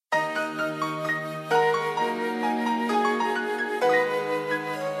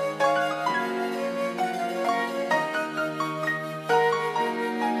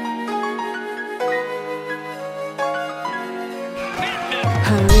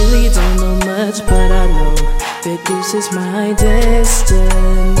much, but I know that this is my destiny.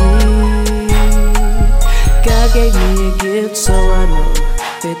 God gave me a gift, so I know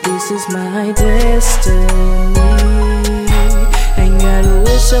that this is my destiny. Ain't gotta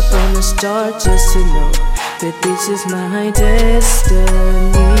wish up on the star just to know that this is my destiny.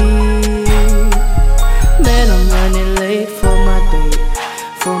 Man, I'm running late for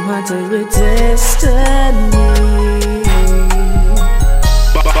my day with destiny.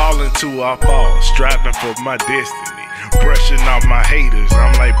 Falling to our fall, striving for my destiny. Brushing off my haters,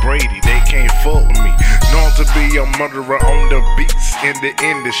 I'm like Brady, they can't fuck with me. Known to be a murderer on the beats in the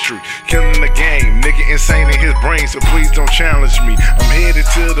industry. Killing the game, nigga insane in his brain, so please don't challenge me. I'm headed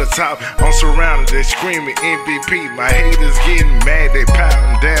to the top, I'm surrounded, they screaming MVP. My haters getting mad, they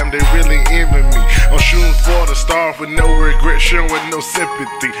pouting, damn, they really envy me. I'm shooting for the stars with no regret, showing with no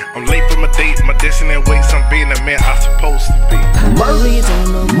sympathy. I'm late for my date, my destiny waits, I'm being the man I'm supposed to be. I really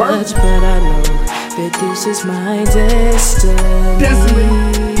don't know much, but I know that this is my destiny.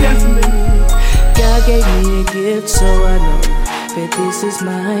 God gave me a gift, so I know that this is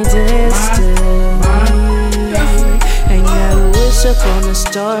my destiny. Ain't gotta wish up on the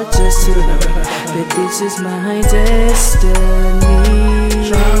star just to know that this is my destiny.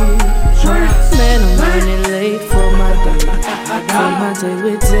 Man, I'm running late for my day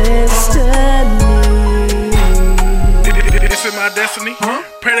with destiny. This is my destiny.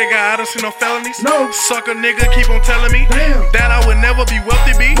 Pray to God I don't see no felonies. Sucker nigga keep on telling me that I would never be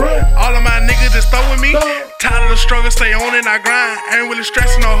wealthy, be. All of my niggas just throwing me. Tired of the struggle, stay on it, I grind. Ain't really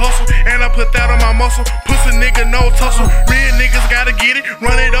stressing no hustle, and I put that on my muscle. Pussy nigga, no tussle. Real niggas gotta get it.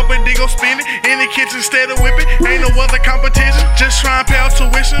 Run it up and then go spin it. In the kitchen instead of whipping. Ain't no other competition. Just try and pay out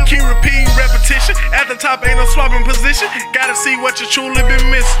tuition. Keep repeating repetition. At the top ain't no swapping position. Gotta see what you truly been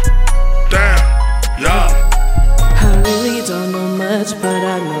missing. Damn, yeah. I really don't know much, but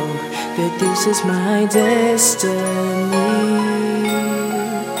I know that this is my destiny.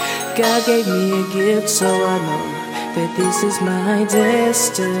 God gave me a gift, so I know that this is my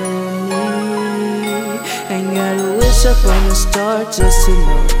destiny. Ain't gotta wish up on the star just to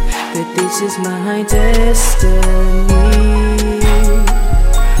know that this is my destiny.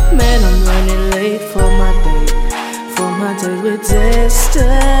 Man, I'm running late for my day with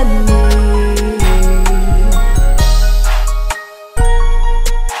destiny.